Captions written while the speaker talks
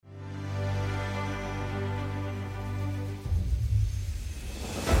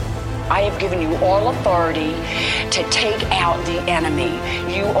I have given you all authority to take out the enemy.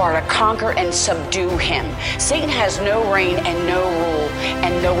 You are to conquer and subdue him. Satan has no reign and no rule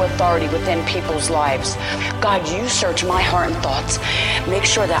and no authority within people's lives. God, you search my heart and thoughts. Make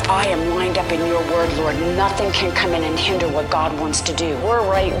sure that I am lined up in your word, Lord. Nothing can come in and hinder what God wants to do. We're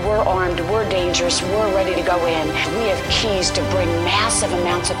right, we're armed, we're dangerous, we're ready to go in. We have keys to bring massive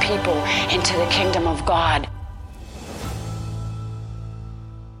amounts of people into the kingdom of God.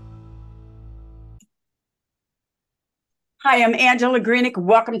 Hi, I'm Angela Greenick.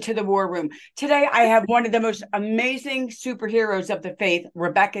 Welcome to the War Room. Today, I have one of the most amazing superheroes of the faith,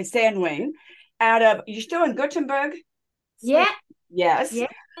 Rebecka Sandwing, out of, you still in Gothenburg? Yeah. Yes. Yeah.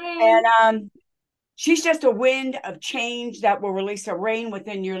 And she's just a wind of change that will release a rain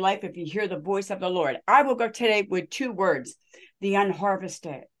within your life if you hear the voice of the Lord. I will go today with two words, the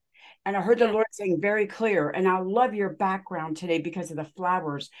unharvested. And I heard the Lord saying very clear, and I love your background today because of the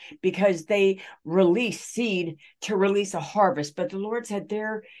flowers, because they release seed to release a harvest. But the Lord said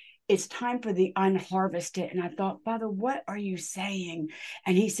it's time for the unharvested. And I thought, Father, what are you saying?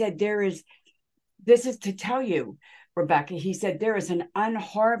 And he said, this is to tell you, Rebecka, he said, there is an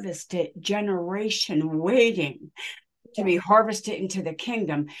unharvested generation waiting to be harvested into the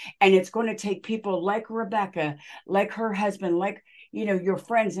kingdom. And it's going to take people like Rebecka, like her husband, like your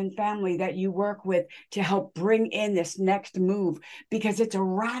friends and family that you work with to help bring in this next move, because it's a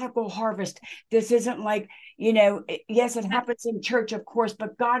radical harvest. This isn't like, yes, it happens in church, of course,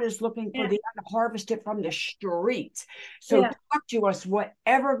 but God is looking for the unharvested from the streets. So talk to us,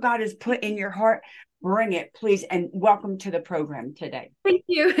 whatever God has put in your heart, bring it, please. And welcome to the program today. Thank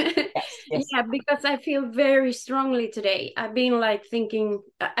you. Yes. Yeah, because I feel very strongly today. I've been thinking,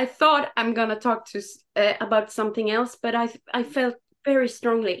 I thought I'm going to talk to about something else, but I felt very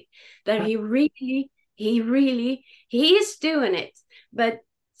strongly that he is doing it. But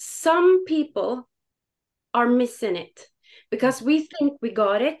some people are missing it because we think we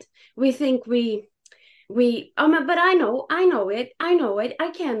got it. We think but I know it.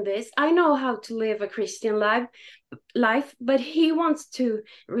 I can this. I know how to live a Christian life, but he wants to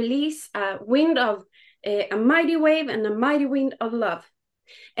release a wind of a mighty wave and a mighty wind of love.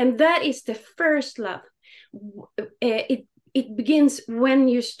 And that is the first love. It begins when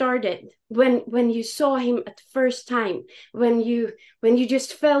you started, when you saw him at first time, when you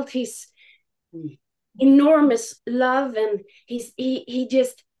just felt his enormous love, and he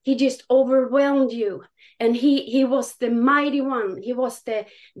just overwhelmed you. And he was the mighty one. He was the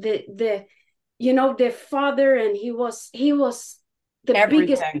father, and he was the everything.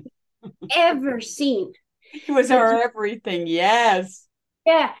 biggest ever seen. He was our everything. Yes.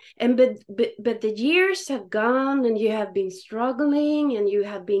 Yeah. And but the years have gone, and you have been struggling, and you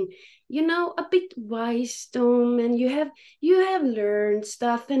have been, a bit wisdom, and you have learned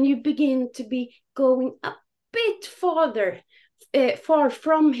stuff, and you begin to be going a bit far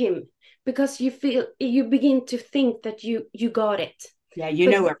from him, because you begin to think that you got it. Yeah,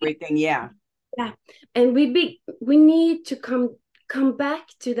 know everything. Yeah. Yeah. And we need to come back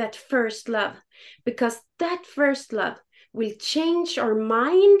to that first love, because that first love will change our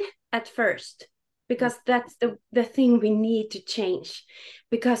mind at first, because that's the thing we need to change,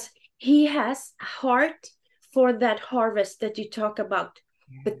 because he has a heart for that harvest that you talk about,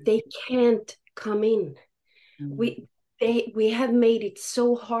 but they can't come in. We have made it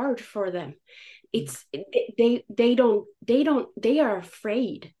so hard for them. It's they are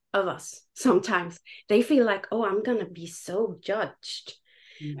afraid of us sometimes. They feel like, oh, I'm gonna be so judged.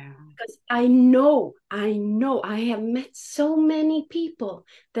 Because I know I have met so many people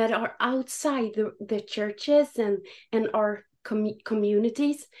that are outside the churches and our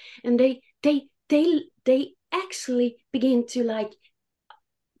communities, and they actually begin to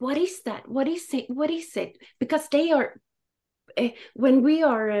what is that? What is it? Because they are, when we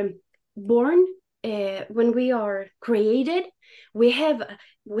are born, when we are created, we have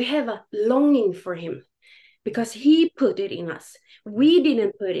a longing for him, because he put it in us. We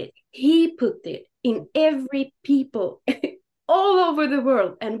didn't put it. He put it in every people all over the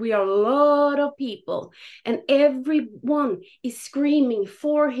world, and we are a lot of people, and everyone is screaming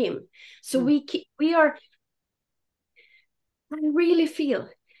for him. So we are. I really feel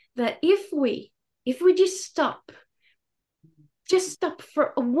that if we just stop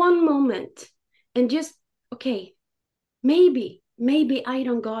for one moment, and just, okay, maybe I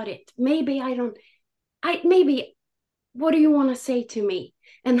don't got it. Maybe what do you want to say to me?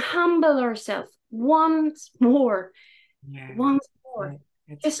 And humble ourselves once more.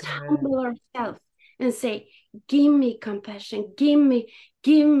 Just humble ourselves and say, give me compassion, give me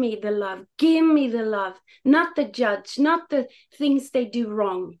the love, give me the love, not the judge, not the things they do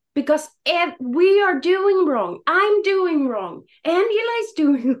wrong. Because we are doing wrong. I'm doing wrong. Angela is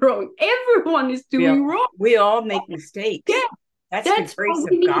doing wrong. Everyone is doing wrong. We all make mistakes. Yeah, that's the grace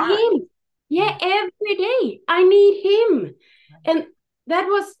we of need God. him. Yeah, every day I need him. And that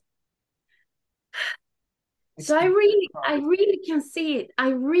was so I really can see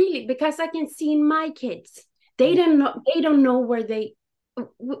it. Because I can see in my kids. They don't know where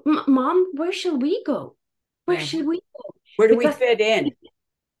Mom, where should we go? Where should we go? Where do we fit in?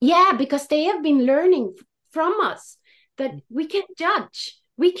 Yeah, because they have been learning from us that we can judge.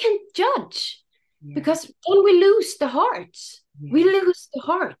 We can judge because then we lose the hearts. We lose the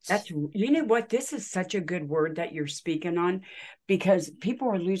hearts. You know what? This is such a good word that you're speaking on, because people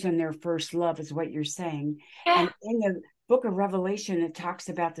are losing their first love, is what you're saying. Yeah. And in the book of Revelation, it talks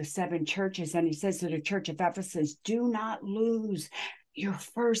about the 7 churches, and he says to the church of Ephesus, do not lose your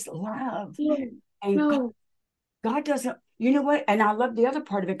first love. And God doesn't, you know what? And I love the other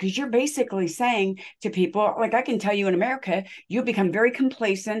part of it, because you're basically saying to people, like, I can tell you in America, you become very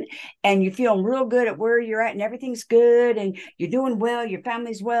complacent and you feel real good at where you're at and everything's good and you're doing well, your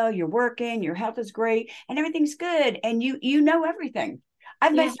family's well, you're working, your health is great and everything's good. And you know everything.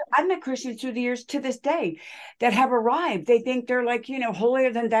 I've met Christians through the years to this day that have arrived. They think they're like,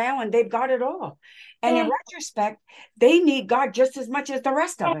 holier than thou, and they've got it all. And in retrospect, they need God just as much as the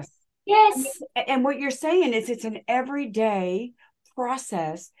rest of us. Yes. And what you're saying is it's an everyday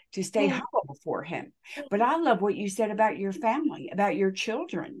process to stay humble before him. But I love what you said about your family, about your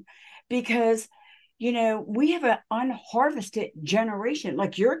children, because, we have an unharvested generation.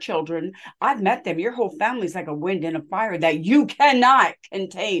 Like your children, I've met them. Your whole family's like a wind and a fire that you cannot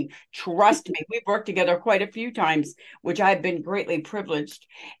contain. Trust me. We've worked together quite a few times, which I've been greatly privileged.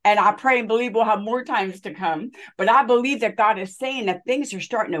 And I pray and believe we'll have more times to come. But I believe that God is saying that things are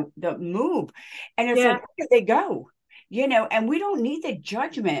starting to move. And it's like, where do they go? And we don't need the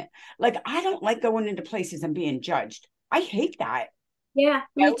judgment. Like, I don't like going into places and being judged. I hate that. Yeah,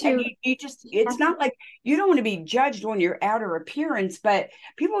 me too. It's not like you don't want to be judged on your outer appearance, but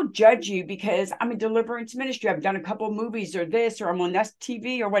people judge you because I'm a deliverance ministry. I've done a couple of movies or this, or I'm on this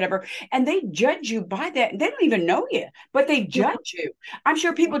TV or whatever. And they judge you by that. They don't even know you, but they judge you. I'm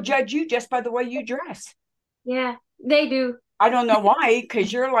sure people judge you just by the way you dress. Yeah, they do. I don't know why,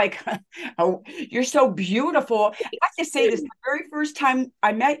 because you're like, oh, you're so beautiful. I have to say this, the very first time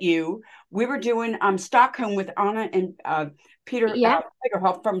I met you, we were doing Stockholm with Anna and Peter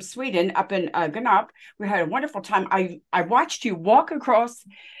Lagerhoff from Sweden up in Gnarp. We had a wonderful time. I watched you walk across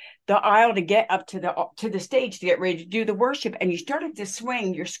the aisle to get up to the stage to get ready to do the worship, and you started to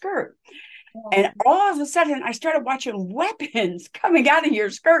swing your skirt. And all of a sudden, I started watching weapons coming out of your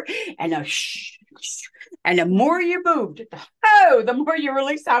skirt, and and the more you moved, the more you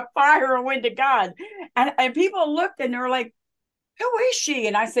released that fire and wind to God. And people looked and they're like, who is she?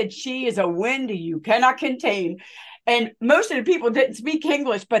 And I said, she is a wind you cannot contain. And most of the people didn't speak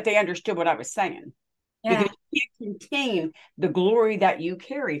English, but they understood what I was saying. Because you can't contain the glory that you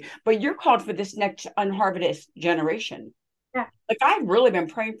carry. But you're called for this next unharvested generation. Yeah. Like, I've really been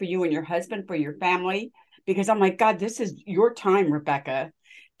praying for you and your husband, for your family, because I'm like, God, this is your time, Rebecka.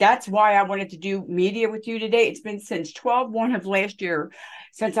 That's why I wanted to do media with you today. It's been since 12/1 of last year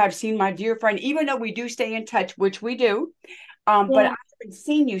since I've seen my dear friend, even though we do stay in touch, which we do. But I haven't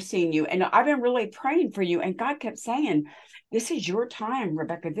seen you. And I've been really praying for you. And God kept saying, this is your time,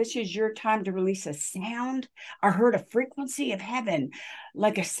 Rebecka. This is your time to release a sound. I heard a frequency of heaven,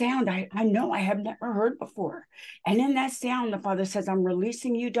 like a sound I know I have never heard before. And in that sound, the Father says, I'm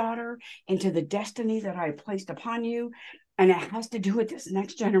releasing you, daughter, into the destiny that I placed upon you. And it has to do with this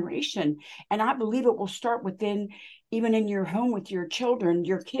next generation. And I believe it will start even in your home with your children,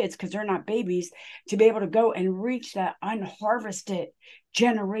 your kids, because they're not babies, to be able to go and reach that unharvested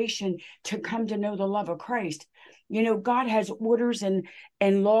generation to come to know the love of Christ. God has orders and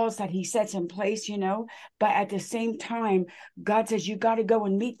laws that he sets in place, but at the same time, God says, you got to go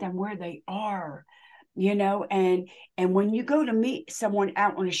and meet them where they are. And when you go to meet someone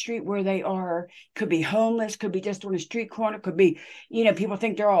out on the street where they are, could be homeless, could be just on a street corner, could be, people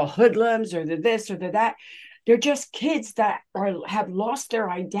think they're all hoodlums or they're this or they're that. They're just kids that have lost their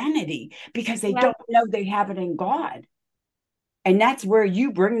identity because they don't know they have it in God. And that's where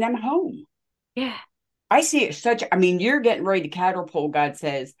you bring them home. Yeah. I see it you're getting ready to catapult, God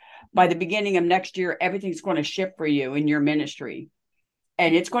says. By the beginning of next year, everything's going to shift for you in your ministry.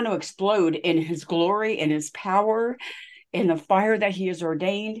 And it's going to explode in his glory, in his power, in the fire that he has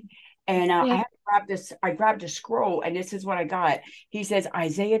ordained. And I grabbed a scroll, and this is what I got. He says,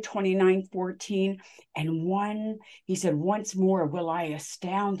 Isaiah 29:14, and he said, once more will I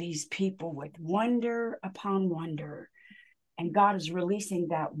astound these people with wonder upon wonder. And God is releasing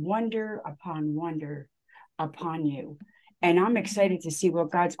that wonder upon wonder upon you. And I'm excited to see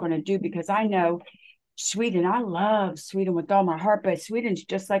what God's going to do, because I know Sweden, I love Sweden with all my heart, but Sweden's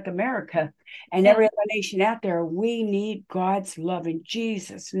just like America and every other nation out there. We need God's love in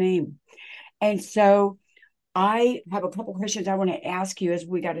Jesus' name. And so I have a couple questions I want to ask you as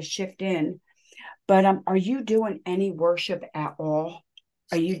we got to shift in. But are you doing any worship at all?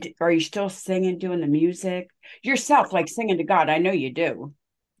 Are you still singing, doing the music yourself, like singing to God? I know you do.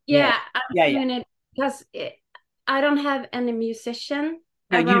 Yeah, I'm doing it because I don't have any musician.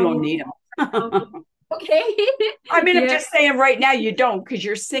 No, you don't need them. Okay. I mean, I'm just saying right now you don't, because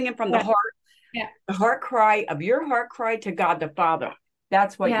you're singing from the heart. Yeah. The heart cry of your heart cry to God the Father.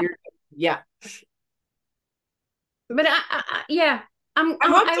 That's what you're. Yeah. But I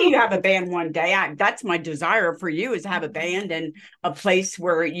hope you have a band one day. That's my desire for you, is to have a band and a place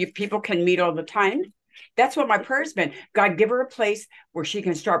where people can meet all the time. That's what my prayer's been. God, give her a place where she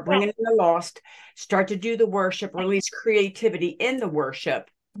can start bringing in the lost, start to do the worship, release creativity in the worship.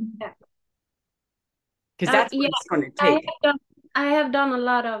 Yeah. Because that's what it's going to take. I have done a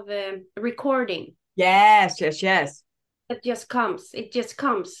lot of recording. Yes. It just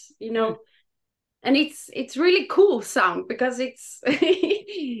comes, you know. And it's really cool sound, because it's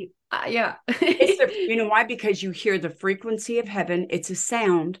you know why? Because you hear the frequency of heaven. It's a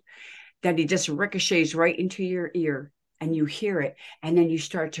sound that it just ricochets right into your ear, and you hear it, and then you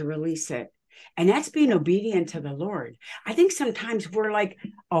start to release it. And that's being obedient to the Lord. I think sometimes we're like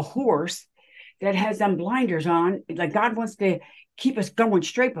a horse that has them blinders on. Like God wants to keep us going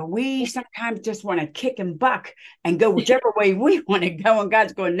straight, but we sometimes just want to kick and buck and go whichever way we want to go. And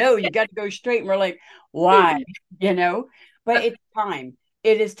God's going, no, you got to go straight. And we're like, why? You know, but it's time.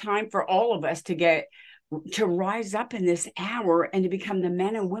 It is time for all of us to rise up in this hour and to become the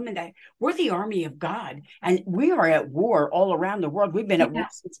men and women that we're the army of God. And we are at war all around the world. We've been at war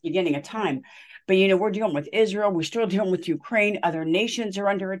since the beginning of time. But, you know, we're dealing with Israel. We're still dealing with Ukraine. Other nations are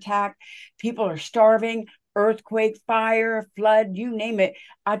under attack. People are starving. Earthquake, fire, flood, you name it.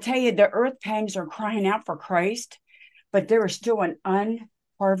 I'll tell you, the earth pangs are crying out for Christ, but there is still an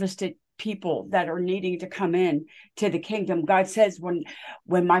unharvested people that are needing to come in to the kingdom. God says, when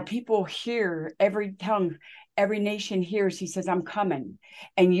my people hear, every tongue, every nation hears, he says, I'm coming.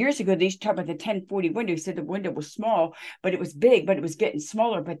 And years ago, they used to talk about the 1040 window. He said the window was small, but it was big, but it was getting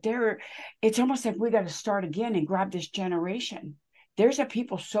smaller. But it's almost like we got to start again and grab this generation. There's a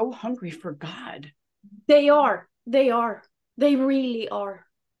people so hungry for God. They really are.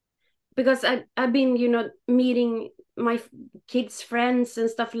 Because I've been, you know, meeting my kids' friends and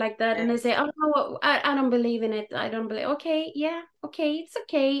stuff like that, and they say, oh no, I don't believe in it. I don't believe. Okay, yeah, okay, it's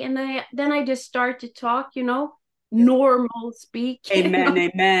okay. And then I just start to talk, you know, normal speak. Amen,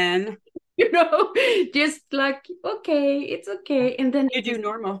 amen. You know, just like, okay, it's okay. And then you do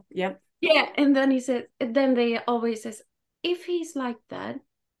normal. Yep. Yeah. And then they always says, if he's like that,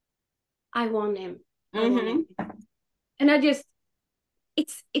 I want him. And I just,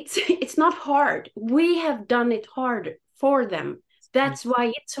 it's not hard. We have done it hard for them. That's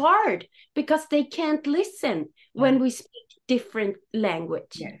why it's hard, because they can't listen when we speak different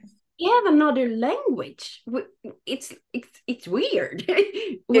language. Yes. We have another language. It's weird.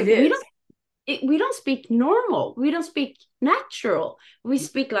 We don't speak normal. We don't speak natural. We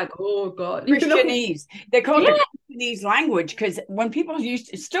speak like, oh God, Christianese. They call it Christianese language, because when people talk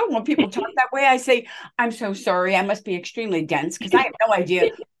that way, I say, I'm so sorry. I must be extremely dense, because I have no idea.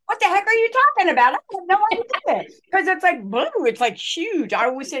 What the heck are you talking about? I have no idea. Because it's like blue. It's like huge. I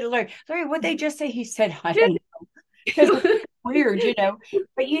always say to Larry, what'd they just say? He said, I don't know. Because it's weird, you know.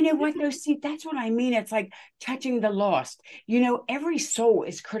 But you know what, though? See, that's what I mean. It's like touching the lost. You know, every soul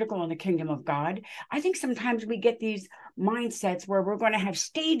is critical in the kingdom of God. I think sometimes we get these mindsets where we're going to have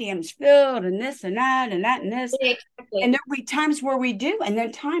stadiums filled and this and that and that and this. Exactly. And there'll be times where we do, and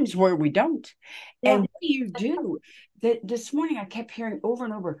then times where we don't. Yeah. And what you do, this morning I kept hearing over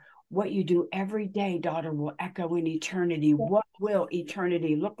and over, what you do every day, daughter, will echo in eternity. Yeah. What will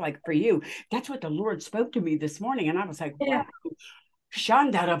eternity look like for you? That's what the Lord spoke to me this morning. And I was like, wow.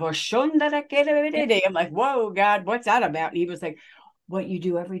 I'm like, whoa, God, what's that about? And he was like, what you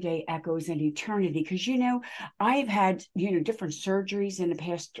do every day echoes in eternity. Because, I've had, different surgeries in the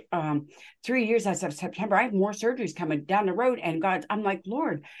past 3 years. As of September, I have more surgeries coming down the road. And God, I'm like,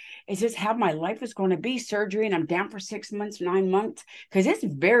 Lord, is this how my life is going to be? Surgery, and I'm down for 6 months, 9 months, because it's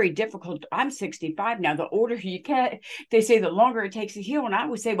very difficult. I'm 65 now. The older you get, they say the longer it takes to heal. And I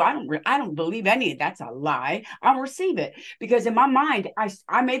would say, well, I don't believe any of that's a lie. I'll receive it, because in my mind,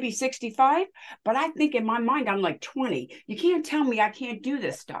 I may be 65, but I think in my mind I'm like 20. You can't tell me I can't do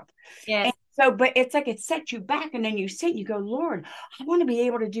this stuff. Yes. And so, but it's like it sets you back, and then you sit, you go, Lord, I want to be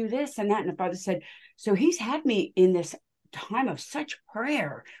able to do this and that. And the Father said, so He's had me in this time of such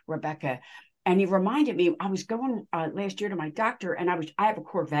prayer, Rebecca. And He reminded me, I was going last year to my doctor, and I have a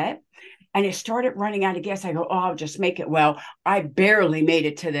Corvette, and it started running out of gas. I go, oh, I'll just make it. Well, I barely made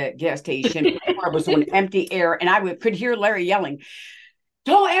it to the gas station. I was on empty air, and I could hear Larry yelling,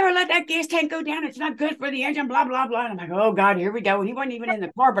 don't ever let that gas tank go down. It's not good for the engine, blah, blah, blah. And I'm like, oh, God, here we go. And he wasn't even in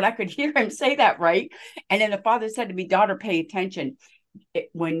the car, but I could hear him say that, right? And then the Father said to me, daughter, pay attention.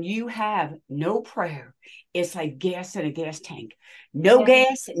 When you have no prayer, it's like gas in a gas tank. No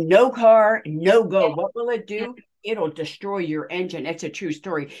gas, no car, no go. What will it do? It'll destroy your engine. It's a true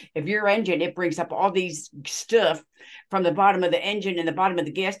story. If your engine, it brings up all these stuff from the bottom of the engine and the bottom of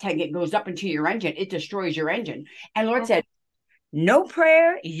the gas tank, it goes up into your engine. It destroys your engine. And Lord said, no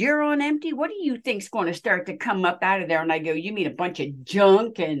prayer, you're on empty. What do you think's going to start to come up out of there? And I go, you mean a bunch of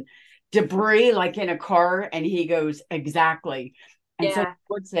junk and debris like in a car? And He goes, exactly. And so the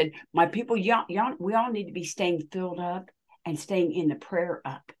Lord said, my people, we all need to be staying filled up and staying in the prayer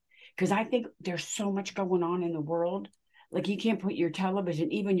up. Because I think there's so much going on in the world. Like, you can't put your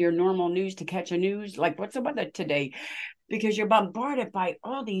television, even your normal news, to catch a news. Like, what's the weather today? Because you're bombarded by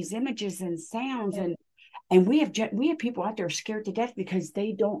all these images and sounds. And we have people out there scared to death because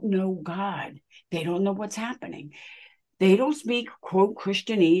they don't know God. They don't know what's happening. They don't speak, quote,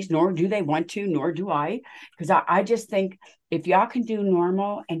 Christianese, nor do they want to, nor do I. Because I just think if y'all can do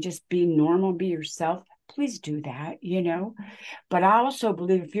normal and just be normal, be yourself, please do that, But I also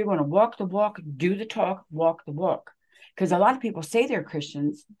believe if you're going to walk the walk, do the talk, walk the walk. Because a lot of people say they're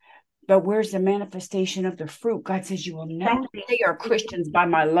Christians, but where's the manifestation of the fruit? God says, you will know they are Christians by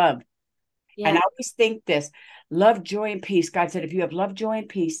my love. Yeah. And I always think this: love, joy, and peace. God said, if you have love, joy, and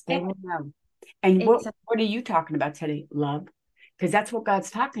peace, they will know. And what are you talking about today? Love. Because that's what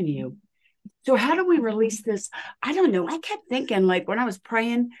God's talking to you. So how do we release this? I don't know. I kept thinking, like, when I was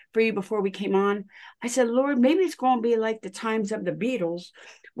praying for you before we came on, I said, Lord, maybe it's going to be like the times of the Beatles,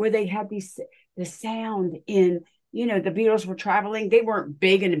 where they had the sound in, the Beatles were traveling. They weren't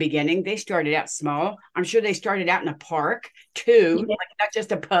big in the beginning. They started out small. I'm sure they started out in a park too, like not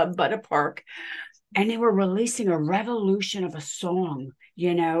just a pub, but a park. And they were releasing a revolution of a song,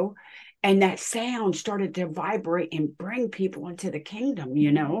 and that sound started to vibrate and bring people into the kingdom,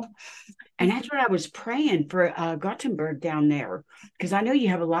 And that's what I was praying for Gothenburg down there, because I know you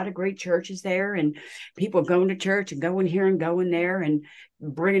have a lot of great churches there, and people going to church and going here and going there and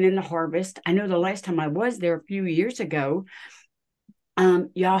bringing in the harvest. I know the last time I was there a few years ago,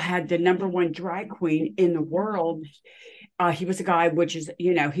 y'all had the #1 drag queen in the world. He was a guy, which is,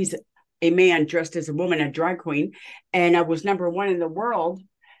 he's a man dressed as a woman, a drag queen. And I was #1 in the world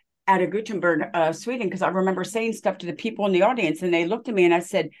out of Gothenburg, Sweden, because I remember saying stuff to the people in the audience, and they looked at me and I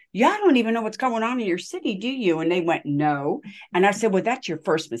said, I don't even know what's going on in your city, do you? And they went, no. And I said, well, that's your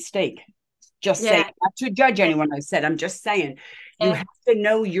first mistake. Just saying, not to judge anyone. I said, I'm just saying, you have to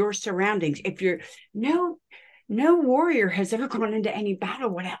know your surroundings. If you're no warrior has ever gone into any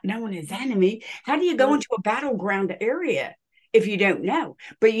battle without knowing his enemy. How do you go into a battleground area if you don't know?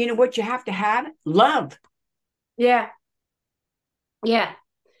 But you know what you have to have? Love. Yeah.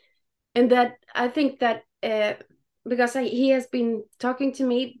 And that, I think that because he has been talking to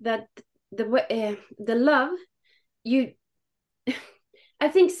me, that the love, I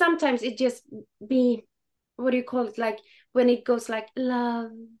think sometimes it just be, what do you call it? Like when it goes like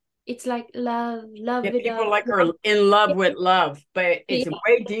love, it's like love. Yeah, people like are in love with love, but it's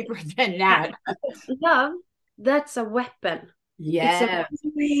way deeper than that. Love, that's a weapon. Yeah, it's a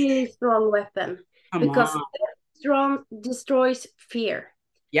really strong weapon. Because strong destroys fear.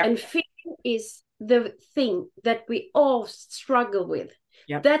 Yep. And fear is the thing that we all struggle with.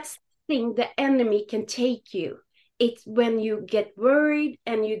 Yep. That's the thing the enemy can take you. It's when you get worried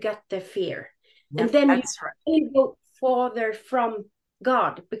and you get the fear. Yep, and then you go further from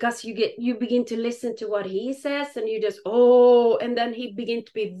God, because you begin to listen to what he says, and you just, and then he begins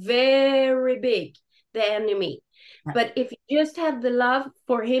to be very big, the enemy. Right. But if you just have the love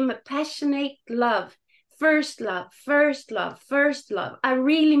for him, a passionate love, first love. I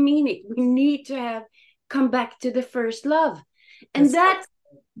really mean it. We need to come back to the first love. And that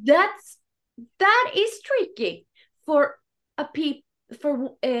is tricky for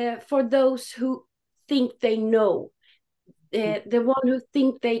for those who think they know, the one who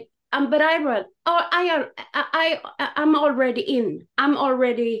think they but I'm already in. I'm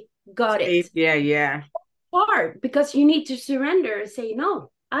already got it. Yeah. Hard because you need to surrender and say, no,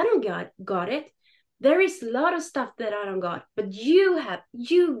 I don't got it. There is a lot of stuff that I don't got, but you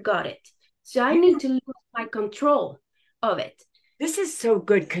got it. So I need to lose my control of it. This is so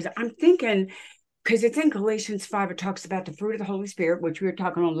good because I'm thinking, because it's in Galatians 5, it talks about the fruit of the Holy Spirit, which we were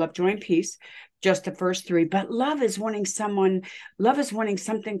talking on love, joy, and peace, just the first three. But love is wanting something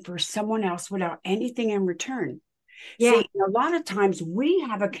for someone else without anything in return. Yeah. See, a lot of times we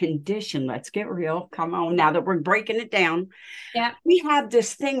have a condition. Let's get real. Come on, now that we're breaking it down. Yeah. We have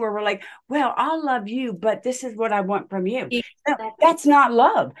this thing where we're like, well, I'll love you, but this is what I want from you. Exactly. No, that's not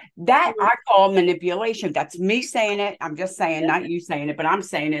love. That I call manipulation. That's me saying it. I'm just saying, not you saying it, but I'm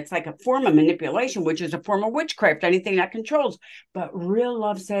saying it's like a form of manipulation, which is a form of witchcraft, anything that controls. But real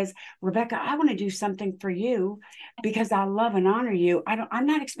love says, Rebecca, I want to do something for you because I love and honor you. I'm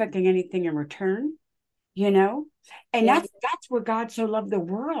not expecting anything in return. And that's where God so loved the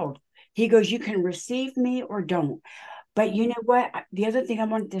world. He goes, you can receive me or don't. But you know what? The other thing I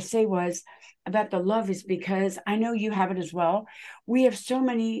wanted to say was about the love is because I know you have it as well. We have so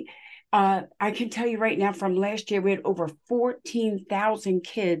many, I can tell you right now from last year, we had over 14,000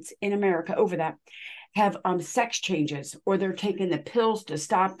 kids in America over that have sex changes, or they're taking the pills to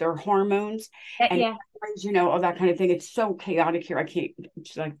stop their hormones and all that kind of thing. It's so chaotic here. I can't,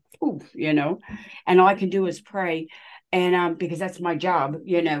 it's like, oof, and all I can do is pray. And because that's my job,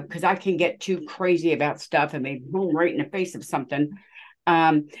 because I can get too crazy about stuff and maybe boom right in the face of something.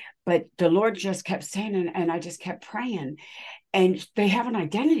 But the Lord just kept saying, and I just kept praying, and they have an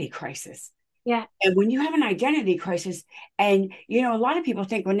identity crisis. Yeah. And when you have an identity crisis, and a lot of people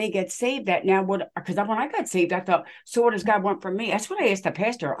think when they get saved that now because when I got saved, I thought, so what does God want from me? That's what I asked the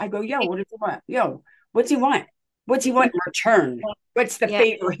pastor. I go, what does he want? What's he want? What's he want in return? What's the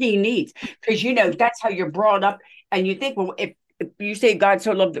favor he needs? Because that's how you're brought up. And you think, well, if you say God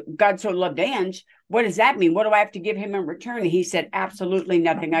so loved Ange, what does that mean? What do I have to give him in return? And he said, absolutely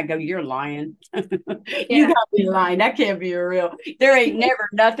nothing. I go, you're lying. You got me lying. That can't be real. There ain't never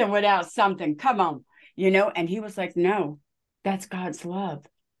nothing without something. Come on. And he was like, no, that's God's love.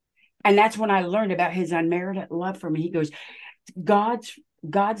 And that's when I learned about his unmerited love for me. He goes,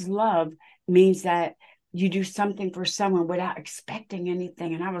 God's love means that you do something for someone without expecting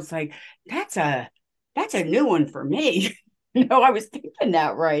anything. And I was like, that's a new one for me. I was thinking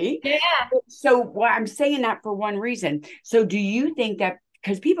that, right? Yeah. So I'm saying that for one reason. So do you think that,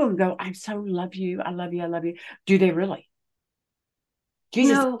 because people can go, I so love you. I love you. I love you. Do they really?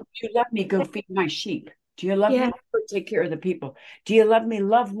 Jesus, no. Do you love me? Go feed my sheep. Do you love me? Go take care of the people. Do you love me?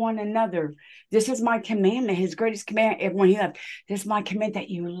 Love one another. This is my commandment, his greatest command. When he left, this is my command, that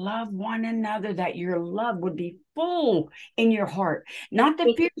you love one another, that your love would be full in your heart. Not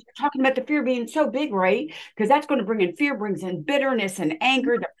the fear. You're talking about the fear being so big, right? Because that's going to bring in fear, brings in bitterness and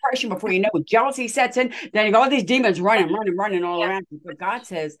anger, depression. Before you know it, jealousy sets in. Then all these demons running all around you. But God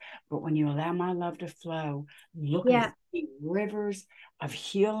says, but when you allow my love to flow, look at the rivers of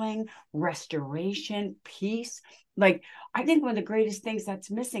healing, restoration, peace. Like, I think one of the greatest things that's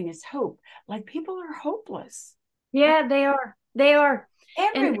missing is hope. Like, people are hopeless. Yeah, they are. They are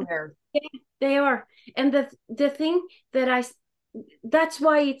everywhere. And they are. And the thing that's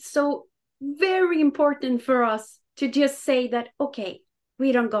why it's so very important for us to just say that, okay,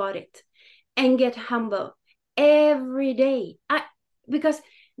 we don't got it, and get humble every day. Because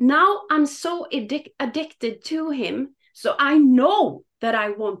now I'm so addicted to him. So I know that I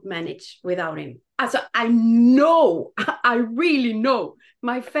won't manage without him. So I know, I really know,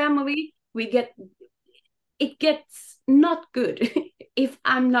 my family, it gets not good if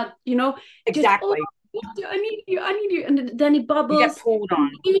I'm not, exactly. Just, I need you. And then he bubbles. You get pulled on.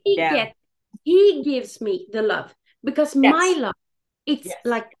 He gives me the love, because my love, it's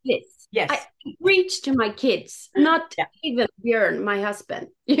like this. Yes. I reach to my kids, not even Björn, my husband.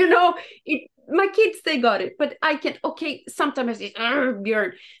 My kids, they got it, but I can. Okay, sometimes it's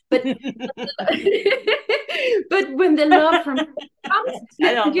Björn, but but when the love from comes,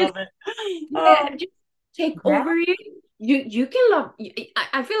 I don't love it. Just take over you. You can love.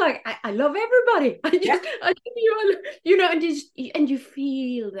 I feel like I love everybody. And you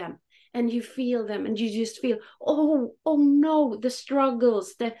feel them. And you feel them, and you just feel, oh no, the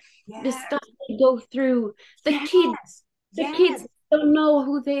struggles, the stuff they go through. The kids don't know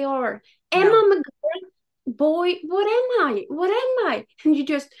who they are. Am I a girl, boy? What am I? And you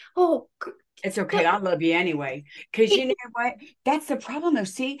just, It's okay. I love you anyway. Because you know what? That's the problem though.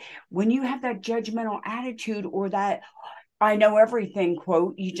 See, when you have that judgmental attitude or that I know everything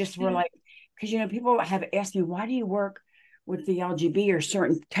quote, you just were like, because you know, people have asked me, why do you work with the LGB or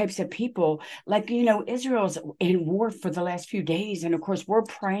certain types of people? Like, you know, Israel's in war for the last few days. And of course, we're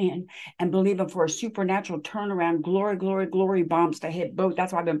praying and believing for a supernatural turnaround, glory, glory, glory bombs to hit both.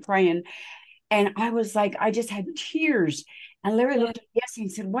 That's why I've been praying. And I was like, I just had tears. And Larry looked at me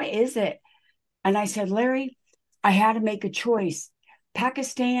and said, what is it? And I said, Larry, I had to make a choice.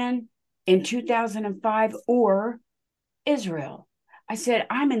 Pakistan in 2005 or Israel. I said,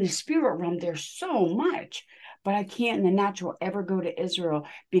 I'm in the spirit realm. There's so much, but I can't in the natural ever go to Israel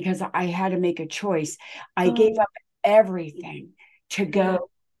because I had to make a choice. I gave up everything to go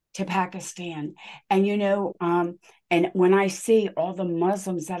to Pakistan. And, you know, and when I see all the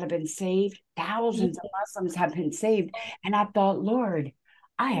Muslims that have been saved, thousands of Muslims have been saved. And I thought, Lord,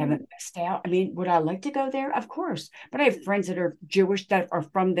 I haven't missed out. I mean, would I like to go there? Of course. But I have friends that are Jewish that are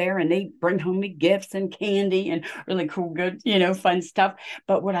from there and they bring home me gifts and candy and really cool, good, you know, fun stuff.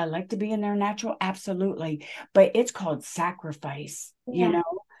 But would I like to be in their natural? Absolutely. But it's called sacrifice, you know?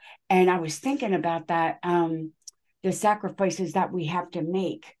 And I was thinking about that, the sacrifices that we have to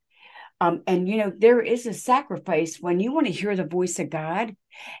make. And, you know, there is a sacrifice when you want to hear the voice of God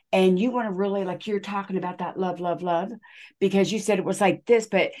and you want to really, like you're talking about that love, love, love, because you said it was like this,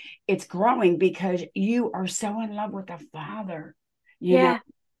 but it's growing because you are so in love with the Father. You know,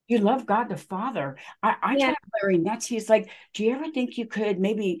 you love God the Father. I tell Larry nuts. He's like, do you ever think you could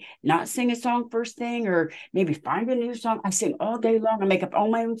maybe not sing a song first thing or maybe find a new song? I sing all day long. I make up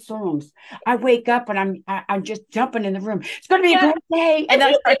all my own songs. I wake up and I'm just jumping in the room. It's going to be a great day. And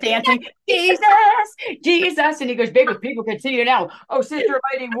then I start dancing. Jesus, Jesus. And he goes, baby, people can see you now. Oh, sister,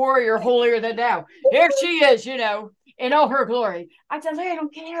 mighty warrior, holier than thou. Here she is, you know, in all her glory. I said, Larry, I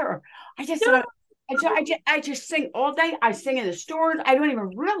don't care. I just and so I just sing all day. I sing in the stores. I don't even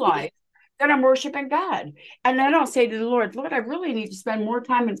realize that I'm worshiping God. And then I'll say to the Lord, Lord, I really need to spend more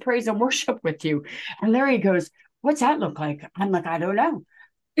time in praise and worship with you. And Larry goes, what's that look like? I'm like, I don't know.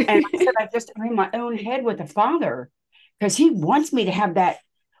 And I said, I just am in my own head with the Father because he wants me to have that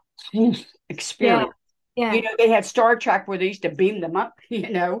experience. You know, they had Star Trek where they used to beam them up, you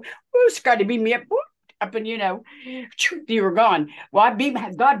know, who's got to beam me up? Up and you know, you were gone. Well,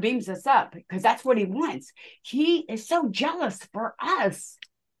 God beams us up because that's what he wants. He is so jealous for us.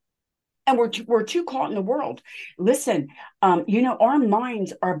 And we're too caught in the world. Listen, you know, our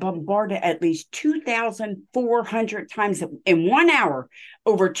minds are bombarded at least 2,400 times in 1 hour,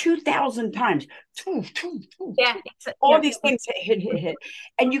 over 2,000 times. All these things hit.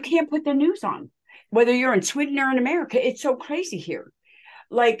 And you can't put the news on, whether you're in Sweden or in America. It's so crazy here.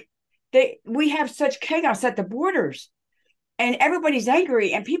 Like, we have such chaos at the borders and everybody's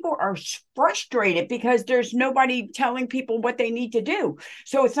angry and people are frustrated because there's nobody telling people what they need to do.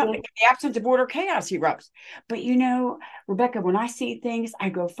 So it's not in the absence of border chaos erupts. But you know, Rebecca, when I see things, I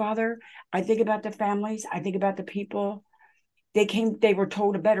go, Father, I think about the families. I think about the people. They were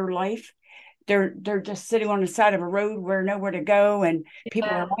told a better life. They're just sitting on the side of a road where nowhere to go and people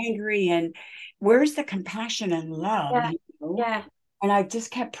are angry. And where's the compassion and love? You know? And I just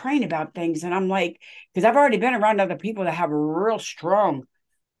kept praying about things. And I'm like, because I've already been around other people that have real strong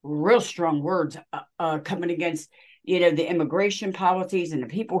words coming against, you know, the immigration policies and the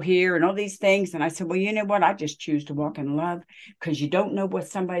people here and all these things. And I said, well, you know what? I just choose to walk in love because you don't know what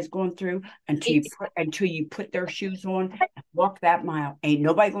somebody's going through until you put their shoes on and walk that mile. Ain't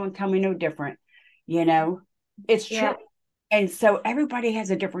nobody going to tell me no different. You know, it's true. And so everybody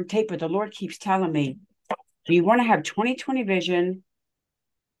has a different tape, but the Lord keeps telling me, do you want to have 20/20 vision?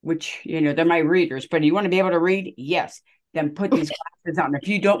 Which, you know, they're my readers, but you want to be able to read? Yes. Then put these glasses on. If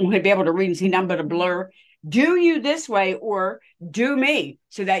you don't want to be able to read and see nothing but a blur, do you this way or do me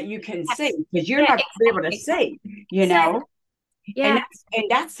so that you can see, because you're not going to be able to see, you know? And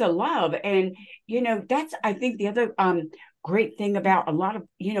that's the love. And, you know, that's, I think the other great thing about a lot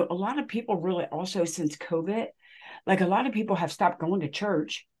of people really also since COVID, like a lot of people have stopped going to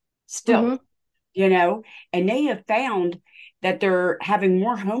church still, you know, and they have found that they're having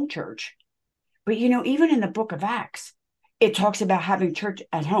more home church. But, you know, even in the book of Acts, it talks about having church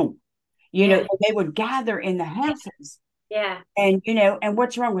at home. You know, they would gather in the houses. Yeah. And, you know, and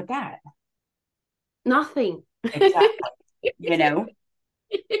what's wrong with that? Nothing. Exactly. You know,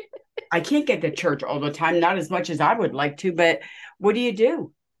 I can't get to church all the time, not as much as I would like to, but what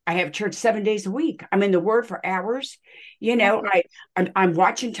do? I have church 7 days a week. I'm in the Word for hours. You know, I'm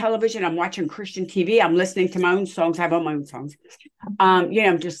watching television. I'm watching Christian TV. I'm listening to my own songs. I have all my own songs. You know,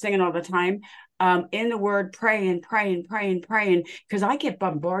 I'm just singing all the time. In the Word, praying, because I get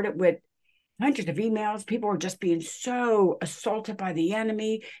bombarded with hundreds of emails. People are just being so assaulted by the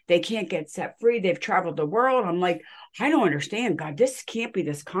enemy. They can't get set free. They've traveled the world. I'm like, I don't understand, God. This can't be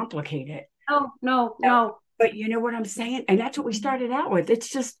this complicated. No. But you know what I'm saying? And that's what we started out with. It's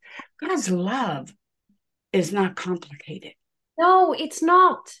just God's love is not complicated. No, it's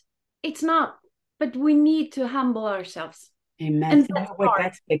not. It's not. But we need to humble ourselves. Amen. And you know what?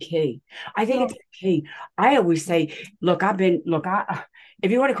 That's the key. I think it's the key. I always say, look, if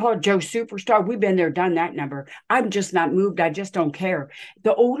you want to call it Joe Superstar, we've been there, done that number. I'm just not moved. I just don't care.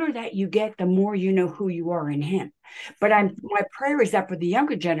 The older that you get, the more you know who you are in him. But my prayer is that for the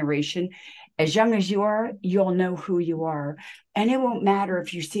younger generation, as young as you are, you'll know who you are. And it won't matter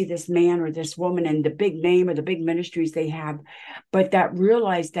if you see this man or this woman and the big name or the big ministries they have, but that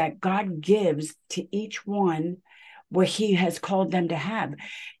realize that God gives to each one what he has called them to have.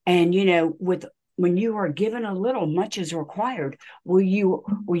 And, you know, when you are given a little, much is required. Will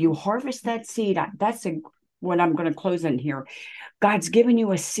you harvest that seed? That's what I'm going to close in here. God's given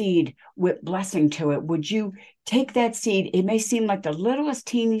you a seed with blessing to it. Would you take that seed? It may seem like the littlest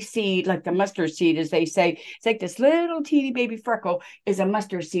teeny seed, like the mustard seed, as they say. It's like this little teeny baby freckle is a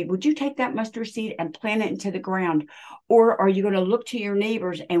mustard seed. Would you take that mustard seed and plant it into the ground? Or are you going to look to your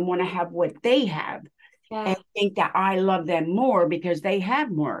neighbors and want to have what they have? And think that I love them more because they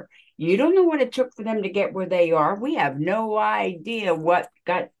have more. You don't know what it took for them to get where they are. We have no idea what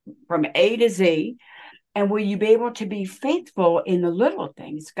got from A to Z. And will you be able to be faithful in the little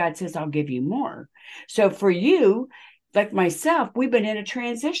things? God says, I'll give you more. So for you, like myself, we've been in a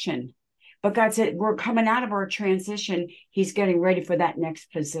transition. But God said, we're coming out of our transition. He's getting ready for that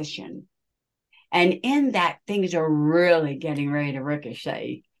next position. And in that, things are really getting ready to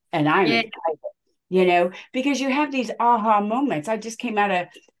ricochet. And I'm excited. You know, because you have these aha moments. I just came out of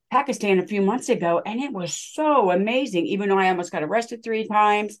Pakistan a few months ago, and it was so amazing, even though I almost got arrested 3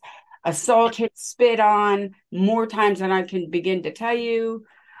 times, assaulted, spit on, more times than I can begin to tell you.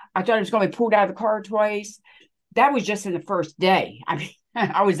 I thought I was going to be pulled out of the car twice. That was just in the first day. I mean,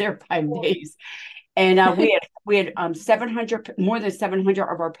 I was there 5 days. And we had 700, more than 700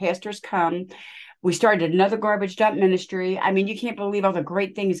 of our pastors come. We started another garbage dump ministry. I mean, you can't believe all the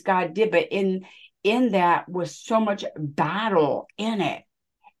great things God did, but in that was so much battle in it.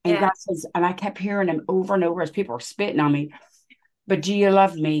 And God says, and I kept hearing him over and over as people were spitting on me, but do you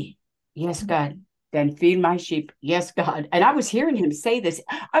love me? Yes, God. Then feed my sheep. Yes, God. And I was hearing him say this.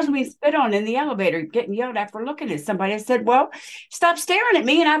 I was being spit on in the elevator, getting yelled at for looking at somebody. I said, well, stop staring at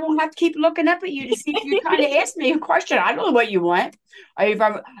me and I won't have to keep looking up at you to see if you're trying to ask me a question. I don't know what you want. Are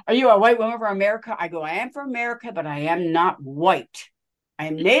you a white woman from America? I go, I am from America, but I am not white. I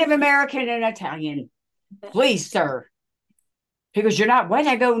am Native American and Italian. Please, sir. He goes, you're not white?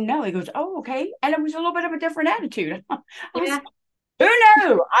 I go, no. He goes, oh, okay. And it was a little bit of a different attitude. Who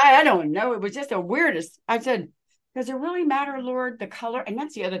knew? I don't know. It was just the weirdest. I said, does it really matter, Lord, the color? And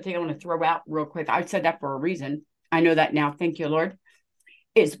that's the other thing I want to throw out real quick. I said that for a reason. I know that now. Thank you, Lord.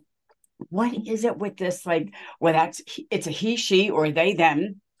 Is what is it with this? Like, well, it's a he, she, or they,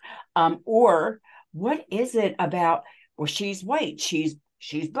 them. Or what is it about? Well, she's white. She's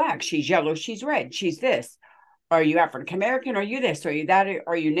black, she's yellow, she's red, she's this. Are you African American? Are you this? Are you that?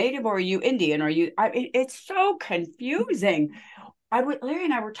 Are you Native or are you Indian? It's so confusing. Larry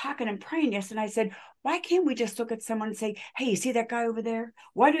and I were talking and praying yesterday, and I said, why can't we just look at someone and say, hey, you see that guy over there?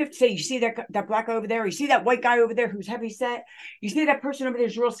 Why do you have to say, you see that black guy over there? You see that white guy over there who's heavy set? You see that person over there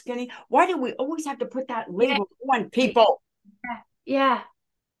who's real skinny? Why do we always have to put that label on people? Yeah.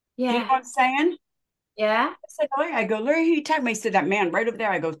 You know what I'm saying? Yeah. I said, Larry, Larry, who you talking about? He said, that man right over there.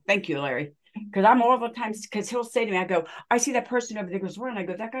 I go, thank you, Larry. Because I'm all the time, because he'll say to me, I go, I see that person over there. He goes, where? And I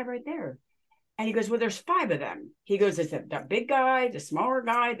go, that guy right there. And he goes, well, there's 5 of them. He goes, it's the big guy, the smaller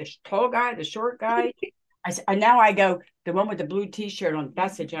guy, the tall guy, the short guy. And now I go, the one with the blue T-shirt on,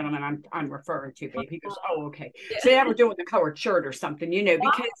 that's the gentleman I'm referring to, babe. He goes, oh, okay. Yeah. So they were doing the colored shirt or something, you know,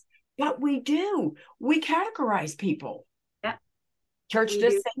 because what we do, we categorize people. Yeah. Church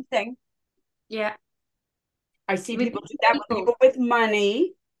does the same thing. Yeah. I see people do that with people with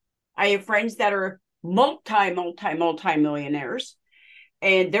money. I have friends that are multi-millionaires,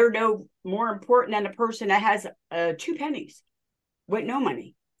 and they're no more important than a person that has 2 pennies with no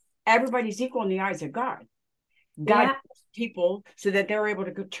money. Everybody's equal in the eyes of God. God bless people so that they're able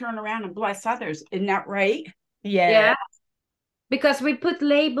to turn around and bless others. Isn't that right? Yeah. Because we put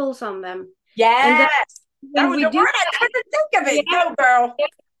labels on them. Yes. That was the word I couldn't think of it. Yeah. Go, girl.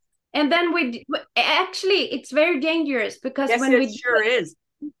 And then actually, it's very dangerous because when it sure is.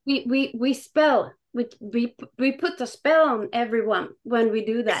 We spell. We put a spell on everyone when we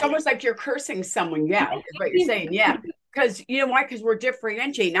do that. It's almost like you're cursing someone. Yeah, is what you're saying. Yeah. Because you know why? Because we're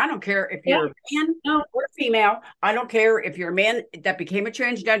differentiating. I don't care if Yeah. you're a man No. or a female. I don't care if you're a man that became a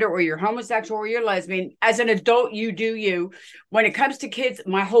transgender or you're homosexual or you're lesbian. As an adult, you do you. When it comes to kids,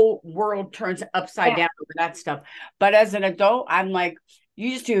 my whole world turns upside Yeah. down over that stuff. But as an adult, I'm like,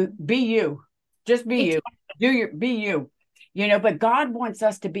 you just do be you. Just be you. Be you. You know, but God wants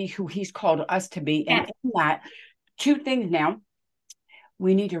us to be who He's called us to be. And in that, two things now.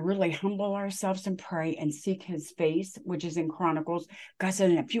 We need to really humble ourselves and pray and seek His face, which is in Chronicles. God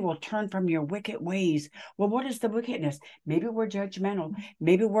said, if you will turn from your wicked ways. Well, what is the wickedness? Maybe we're judgmental.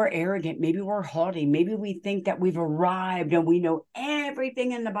 Maybe we're arrogant. Maybe we're haughty. Maybe we think that we've arrived and we know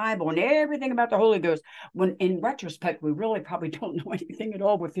everything in the Bible and everything about the Holy Ghost. When in retrospect, we really probably don't know anything at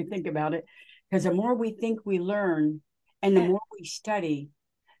all if you think about it. Because the more we think we learn and the more we study,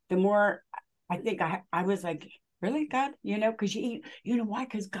 the more I think I was like, really, God? You know, because you know why?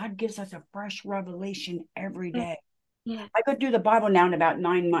 Because God gives us a fresh revelation every day. Yeah. I go through the Bible now in about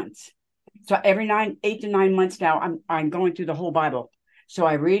 9 months. So every 8 to 9 months now, I'm going through the whole Bible. So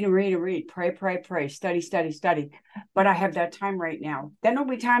I read and read and read, pray, study. But I have that time right now. Then there'll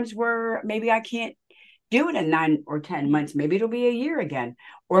be times where maybe I can't do it in 9 or 10 months. Maybe it'll be a year again,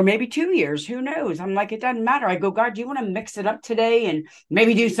 or maybe 2 years. Who knows? I'm like, it doesn't matter. I go, God, do you want to mix it up today and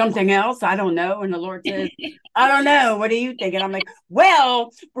maybe do something else? I don't know. And the Lord says, I don't know. What do you think? And I'm like,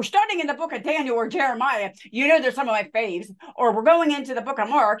 well, we're starting in the book of Daniel or Jeremiah. You know, they're some of my faves. Or we're going into the book of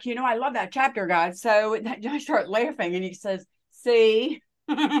Mark. You know, I love that chapter, God. So I start laughing and He says, see,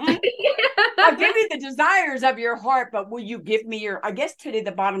 I'll give you the desires of your heart, but will you give me your, I guess today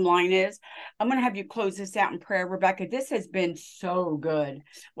the bottom line is, I'm going to have you close this out in prayer, Rebecca. This has been so good.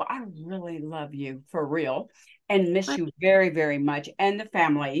 Well, I really love you for real and miss you very, very much and the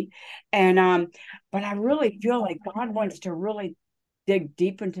family. And, but I really feel like God wants to really dig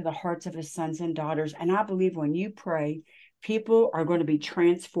deep into the hearts of His sons and daughters. And I believe when you pray, people are going to be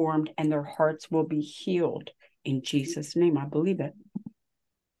transformed and their hearts will be healed in Jesus' name. I believe it.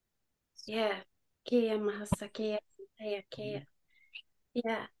 Yeah.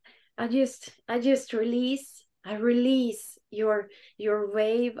 Yeah. I release your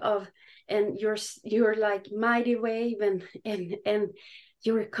wave of, and your like mighty wave, and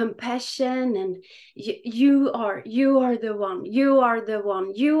your compassion, and you are the one, you are the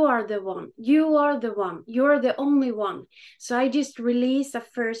one, you are the one, you are the one, you're the only one. So I just release a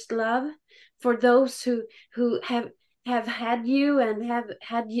first love for those who have had you and have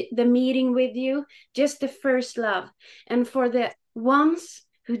had the meeting with you, just the first love. And for the ones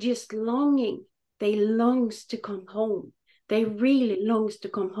who just they longs to come home. They really longs to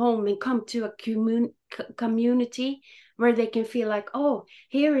come home and come to a community where they can feel like, oh,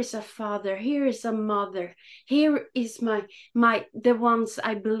 here is a father, here is a mother, here is the ones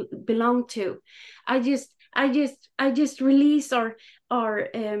I belong to. I just release our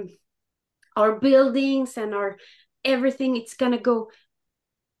buildings and our everything. It's gonna go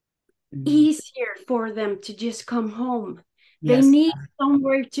easier for them to just come home. Yes. They need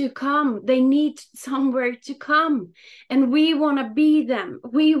somewhere to come. They need somewhere to come. And we want to be them.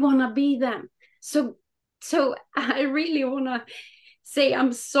 We want to be them. So I really want to say,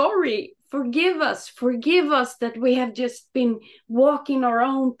 I'm sorry. Forgive us that we have just been walking our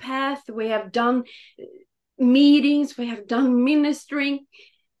own path. We have done meetings. We have done ministering.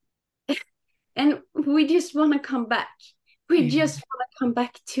 And we just want to come back. We just want to come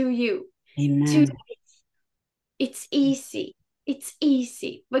back to you. Amen. It's easy. It's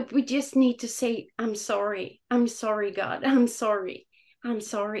easy. But we just need to say, I'm sorry. I'm sorry, God. I'm sorry. I'm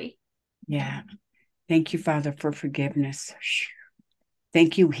sorry. Yeah. Thank you, Father, for forgiveness.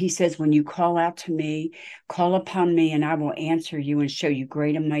 Thank you. He says, when you call out to me, call upon me, and I will answer you and show you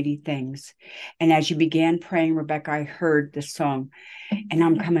great and mighty things. And as you began praying, Rebecca, I heard the song, and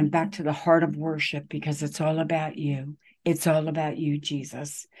I'm coming back to the heart of worship because it's all about you. It's all about you,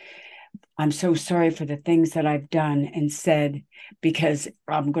 Jesus. I'm so sorry for the things that I've done and said, because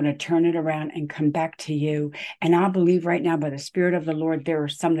I'm going to turn it around and come back to you. And I believe right now by the Spirit of the Lord, there are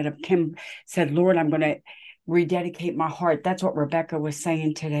some that have said, Lord, I'm going to rededicate my heart. That's what Rebecca was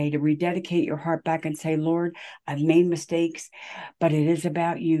saying today, to rededicate your heart back and say, Lord, I've made mistakes, but it is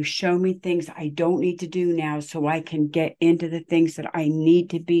about you. Show me things I don't need to do now so I can get into the things that I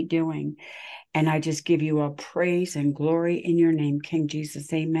need to be doing. And I just give you a praise and glory in your name, King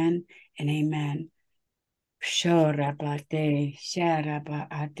Jesus. Amen and amen.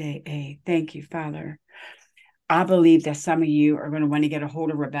 Thank you, Father. I believe that some of you are going to want to get a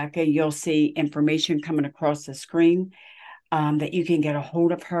hold of Rebecca. You'll see information coming across the screen that you can get a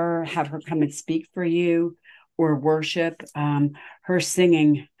hold of her, have her come and speak for you or worship. Her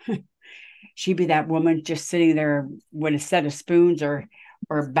singing, she'd be that woman just sitting there with a set of spoons or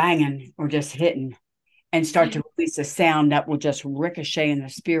banging or just hitting and start to release a sound that will just ricochet in the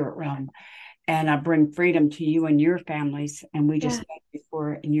spirit realm. And I bring freedom to you and your families. And we just thank you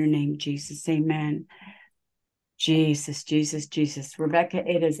for it in your name, Jesus. Amen. Jesus, Jesus, Jesus. Rebecka,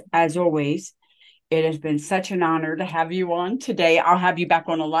 it is, as always, it has been such an honor to have you on today. I'll have you back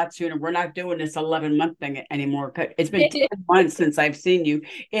on a lot sooner. We're not doing this 11-month thing anymore. It's been 10 months since I've seen you.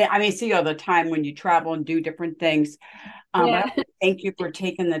 I see you all the time when you travel and do different things. Thank you for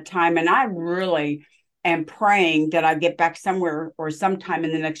taking the time. And I really am praying that I get back somewhere or sometime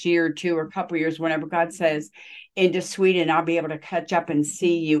in the next year or two or a couple of years, whenever God says, into Sweden, I'll be able to catch up and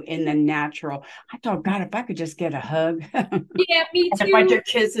see you in the natural. I thought, God, if I could just get a hug. Yeah, me too. A bunch of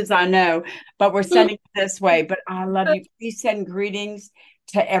kisses, I know, but we're sending it this way. But I love you. Please send greetings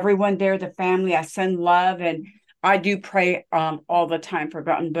to everyone there, the family. I send love, and I do pray all the time for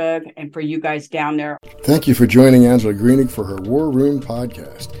Gothenburg and for you guys down there. Thank you for joining Angela Greenig for her War Room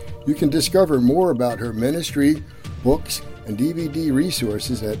podcast. You can discover more about her ministry, books, and DVD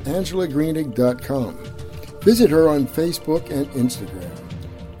resources at angelagreenig.com. Visit her on Facebook and Instagram.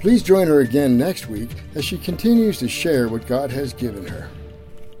 Please join her again next week as she continues to share what God has given her.